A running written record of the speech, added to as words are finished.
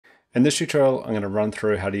In this tutorial, I'm going to run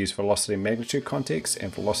through how to use velocity magnitude context and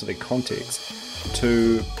velocity context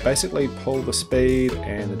to basically pull the speed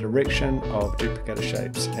and the direction of duplicator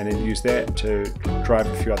shapes, and then use that to drive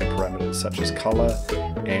a few other parameters such as color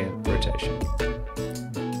and rotation.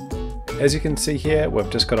 As you can see here, we've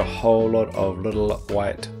just got a whole lot of little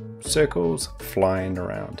white circles flying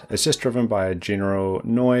around. It's just driven by a general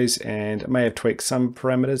noise, and it may have tweaked some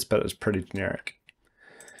parameters, but it's pretty generic.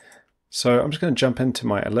 So I'm just going to jump into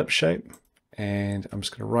my ellipse shape, and I'm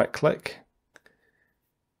just going to right click,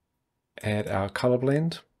 add our color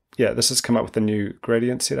blend. Yeah, this has come up with a new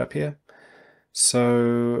gradient setup here.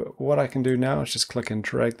 So what I can do now is just click and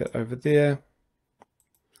drag that over there,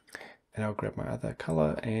 and I'll grab my other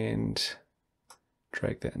color and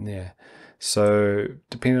drag that in there. So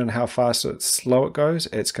depending on how fast or slow it goes,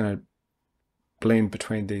 it's going to blend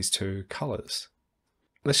between these two colors.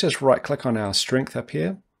 Let's just right click on our strength up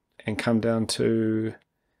here and come down to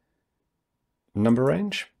number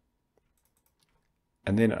range.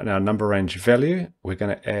 And then in our number range value, we're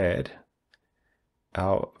going to add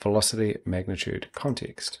our velocity magnitude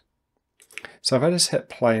context. So if I just hit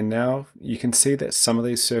play now, you can see that some of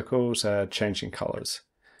these circles are changing colors.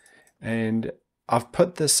 And I've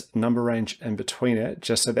put this number range in between it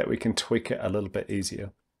just so that we can tweak it a little bit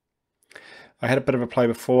easier. I had a bit of a play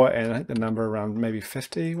before, and I think the number around maybe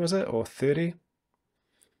 50 was it, or 30?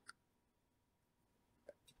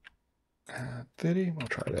 30, I'll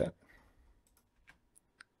try that.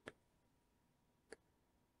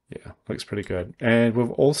 Yeah, looks pretty good. And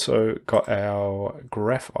we've also got our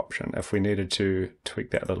graph option if we needed to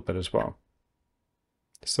tweak that a little bit as well.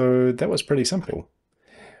 So that was pretty simple.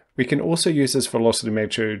 We can also use this velocity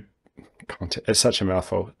magnitude context. It's such a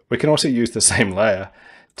mouthful. We can also use the same layer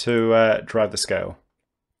to drive the scale.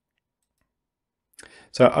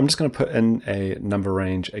 So I'm just going to put in a number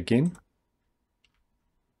range again.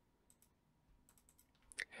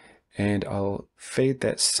 And I'll feed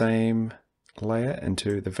that same layer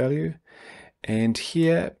into the value. And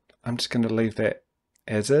here, I'm just going to leave that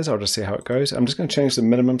as is. I'll just see how it goes. I'm just going to change the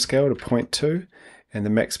minimum scale to 0.2 and the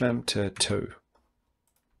maximum to 2.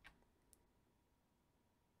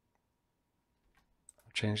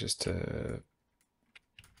 I'll change this to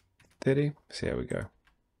 30. See how we go.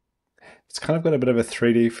 It's kind of got a bit of a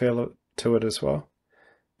 3D feel to it as well.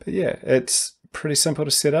 But yeah, it's pretty simple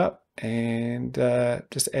to set up, and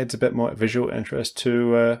just adds a bit more visual interest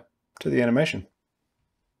to the animation.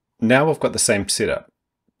 Now we've got the same setup,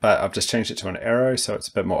 but I've just changed it to an arrow so it's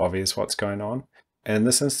a bit more obvious what's going on. And in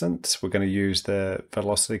this instance, we're going to use the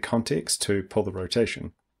velocity context to pull the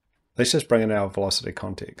rotation. Let's just bring in our velocity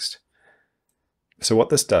context. So what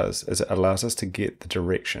this does is it allows us to get the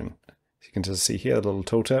direction. You can just see here the little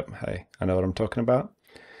tooltip. Hey, I know what I'm talking about.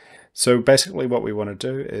 So basically what we want to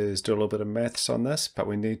do is do a little bit of maths on this, but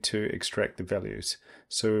we need to extract the values.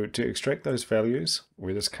 So to extract those values,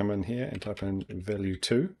 we just come in here and type in value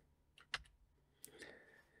 2.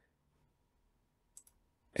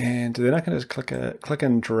 And then I can just click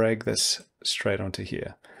and drag this straight onto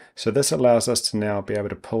here. So this allows us to now be able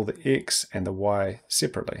to pull the X and the Y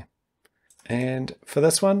separately. And for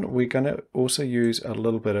this one, we're going to also use a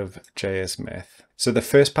little bit of JS math. So the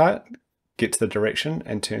first part gets the direction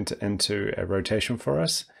and turns it into a rotation for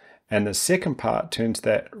us. And the second part turns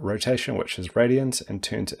that rotation, which is radians, and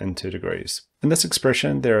turns it into degrees. In this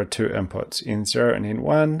expression, there are two inputs, n0 and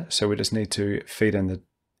n1. So we just need to feed in the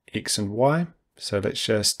X and Y. So let's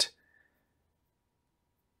just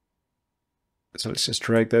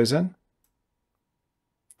drag those in.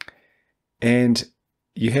 And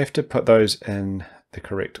you have to put those in the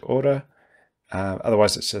correct order.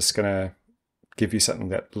 Otherwise, it's just going to give you something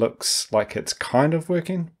that looks like it's kind of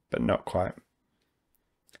working, but not quite.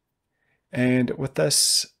 And with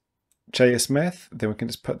this JS math, then we can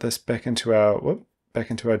just put this back into our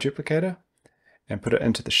duplicator and put it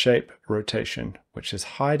into the shape rotation, which is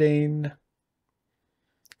hiding.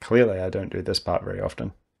 Clearly, I don't do this part very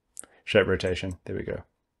often. Shape rotation, there we go.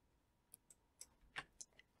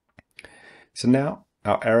 So now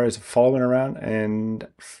our arrows are following around and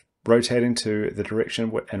rotating to the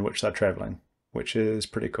direction in which they're traveling, which is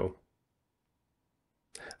pretty cool.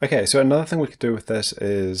 Okay, so another thing we could do with this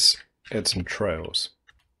is add some trails.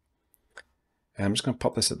 And I'm just going to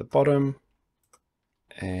pop this at the bottom,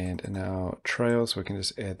 and in our trails we can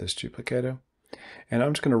just add this duplicator. And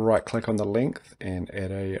I'm just going to right click on the length and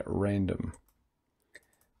add a random.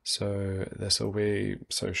 So this will be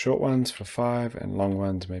short ones for 5 and long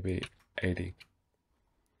ones maybe 80.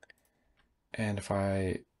 And if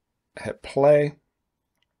I hit play,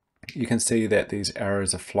 you can see that these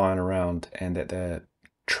arrows are flying around and that the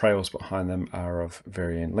trails behind them are of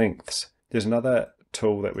varying lengths. There's another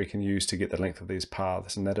tool that we can use to get the length of these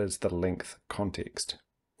paths, and that is the length context.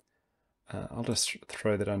 I'll just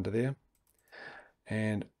throw that under there.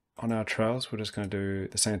 And on our trails, we're just going to do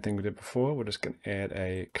the same thing we did before. We're just going to add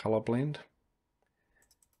a color blend.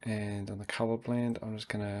 And on the color blend, I'm just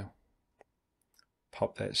going to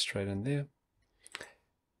pop that straight in there.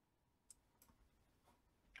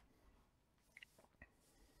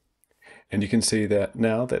 And you can see that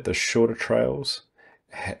now that the shorter trails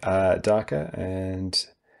are darker and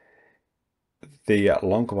the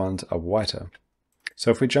longer ones are whiter. So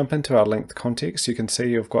if we jump into our length context, you can see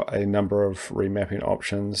you've got a number of remapping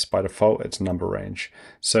options. By default, it's number range.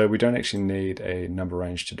 So we don't actually need a number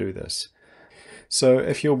range to do this. So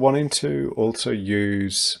if you're wanting to also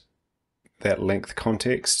use that length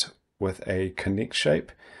context with a connect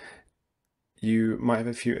shape, you might have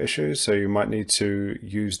a few issues. So you might need to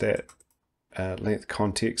use that length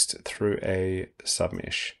context through a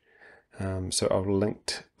submesh. So I've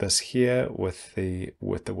linked this here with the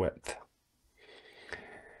width.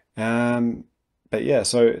 But yeah,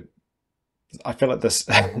 so I feel like this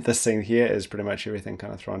this scene here is pretty much everything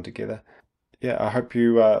kind of thrown together. Yeah, I hope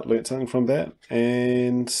you learned something from that,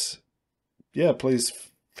 and yeah,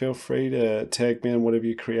 please feel free to tag me in whatever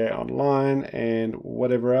you create online and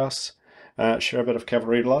whatever else. Share a bit of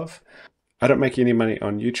Cavalry love. I don't make any money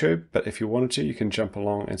on YouTube, but if you wanted to, you can jump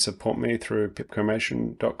along and support me through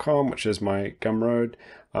pipcomation.com, which is my Gumroad.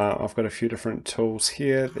 I've got a few different tools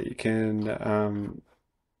here that you can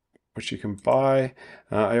buy.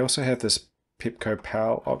 I also have this Pipco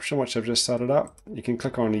Pal option, which I've just started up. You can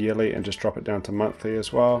click on yearly and just drop it down to monthly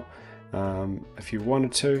as well, if you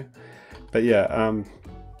wanted to. But yeah,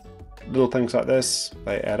 little things like this,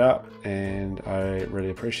 they add up, and I really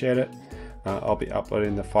appreciate it. I'll be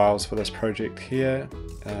uploading the files for this project here,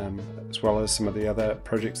 as well as some of the other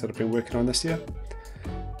projects that I've been working on this year.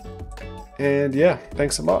 And yeah,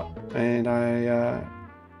 thanks a lot, and I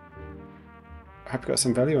hope you got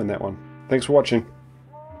some value in that one. Thanks for watching.